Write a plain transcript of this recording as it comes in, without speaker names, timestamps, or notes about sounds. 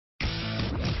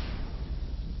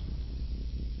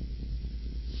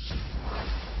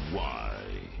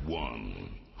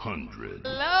Y100.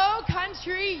 Hello,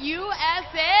 Country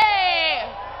USA!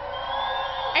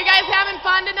 Are you guys having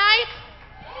fun tonight?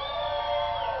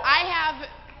 I have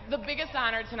the biggest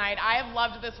honor tonight. I have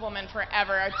loved this woman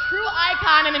forever, a true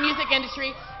icon in the music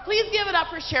industry. Please give it up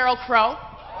for Sheryl Crow.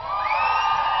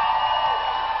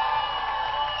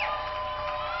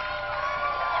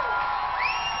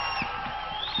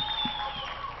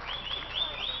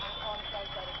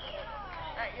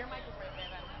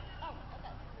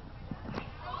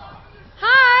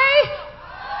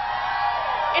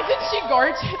 Isn't she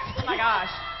gorgeous? Oh my gosh.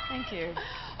 Thank you.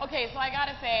 Okay, so I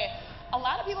gotta say, a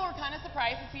lot of people were kind of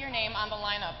surprised to see your name on the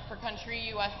lineup for Country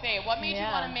USA. What made you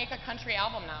want to make a country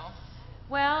album now?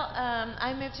 Well,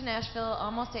 I moved to Nashville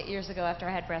almost 8 years ago after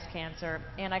I had breast cancer,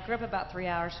 and I grew up about 3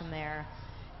 hours from there.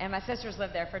 And my sisters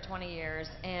lived there for 20 years,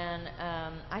 and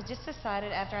I just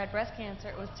decided after I had breast cancer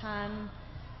it was time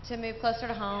to move closer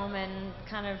to home and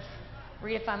kind of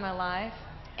redefine my life.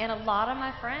 And a lot of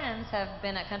my friends have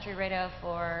been at country radio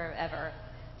forever.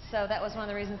 So that was one of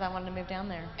the reasons I wanted to move down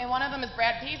there. And one of them is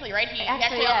Brad Paisley, right? He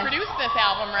Actually produced this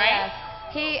album, right? Yes.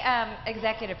 He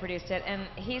executive produced it, and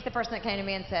he's the person that came to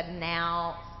me and said,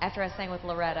 now, after I sang with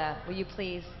Loretta, will you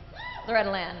please,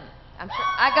 Loretta Lynn, I'm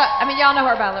sure, y'all know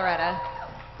her by Loretta,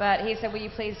 but he said, will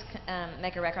you please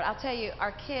make a record? I'll tell you,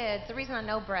 our kids, the reason I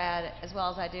know Brad as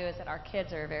well as I do is that our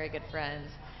kids are very good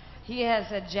friends. He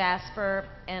has a Jasper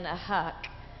and a Huck,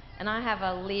 and I have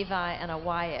a Levi and a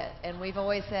Wyatt, and we've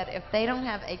always said if they don't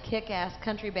have a kick-ass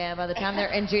country band by the time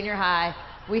they're in junior high,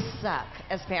 we suck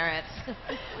as parents.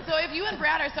 So if you and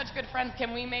Brad are such good friends,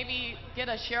 can we maybe get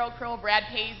a Sheryl Crow, Brad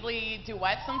Paisley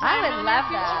duet sometime? I would love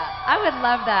that. I would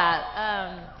love that.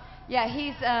 Yeah,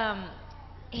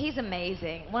 he's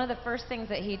amazing. One of the first things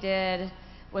that he did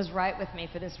was write with me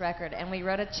for this record, and we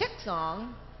wrote a chick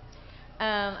song.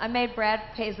 I made Brad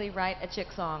Paisley write a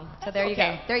chick song, so there you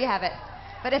go. There you have it.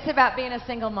 But it's about being a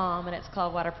single mom, and it's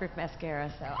called Waterproof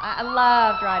Mascara, so I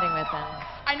loved writing with him.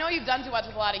 I know you've done duets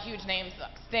with a lot of huge names,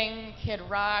 Sting, Kid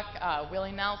Rock,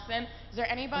 Willie Nelson. Is there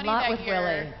anybody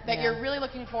that you're really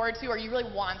looking forward to, or you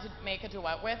really want to make a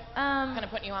duet with? Kind of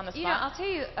putting you on the spot. You know, I'll tell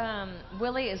you,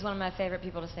 Willie is one of my favorite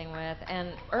people to sing with,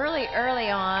 and early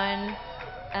on,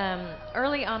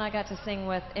 I got to sing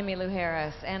with Emmylou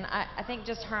Harris, and I think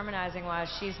just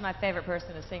harmonizing-wise, she's my favorite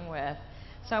person to sing with.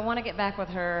 So I want to get back with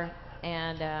her.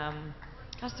 And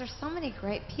gosh, there's so many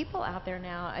great people out there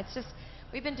now. It's just,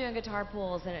 we've been doing guitar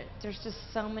pools, and there's just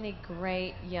so many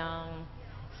great young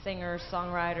singers,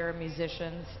 songwriters,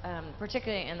 musicians,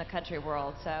 particularly in the country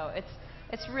world. So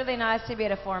it's really nice to be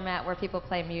at a format where people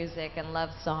play music and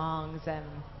love songs and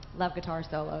love guitar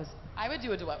solos. I would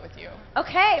do a duet with you.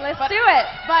 Okay, let's do it.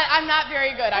 But I'm not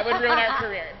very good. I would ruin our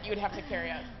career. You would have to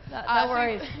carry us. No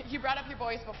worries. So you brought up your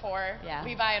boys before, yeah.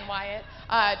 Levi and Wyatt.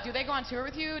 Do they go on tour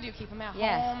with you? Do you keep them at home?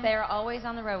 Yes, they're always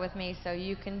on the road with me, so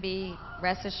you can be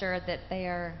rest assured that they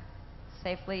are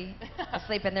safely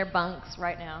asleep in their bunks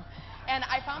right now. And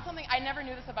I found something, I never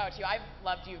knew this about you. I've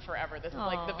loved you forever. This is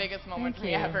like the biggest moment for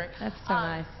me ever. That's so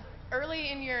nice.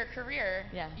 Early in your career,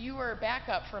 you were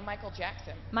backup for Michael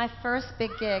Jackson. My first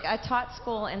big gig, I taught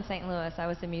school in St. Louis. I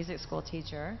was a music school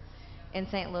teacher in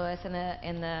St. Louis in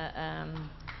the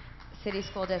city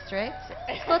school district.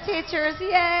 School teachers,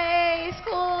 yay,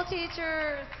 school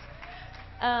teachers.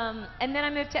 And then I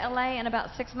moved to LA, and about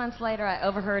 6 months later, I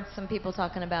overheard some people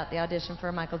talking about the audition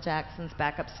for Michael Jackson's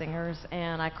backup singers,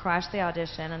 and I crashed the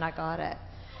audition, and I got it.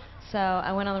 So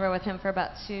I went on the road with him for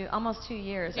about almost 2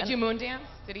 years. Did you moon dance?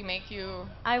 Did he make you?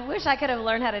 I wish I could have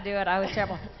learned how to do it. I was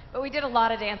terrible. But we did a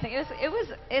lot of dancing.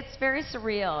 It's very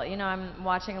surreal. You know, I'm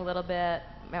watching a little bit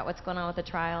about what's going on with the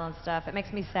trial and stuff. It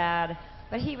makes me sad.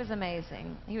 But he was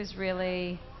amazing. He was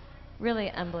really, really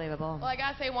unbelievable. Well, I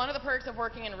gotta say, one of the perks of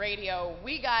working in radio,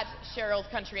 we got Sheryl's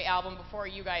country album before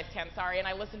you guys can, and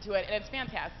I listened to it, and it's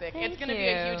fantastic. It's gonna be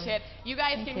a huge hit. You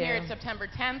guys can hear it September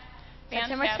 10th.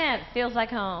 September 10th, feels like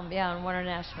home, on Y100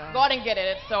 Nashville. Go out and get it,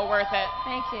 it's so worth it.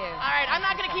 Thank you. All right, I'm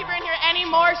not gonna keep her in here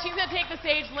anymore. She's gonna take the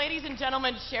stage. Ladies and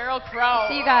gentlemen, Sheryl Crow.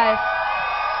 See you guys.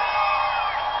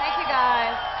 Thank you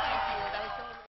guys.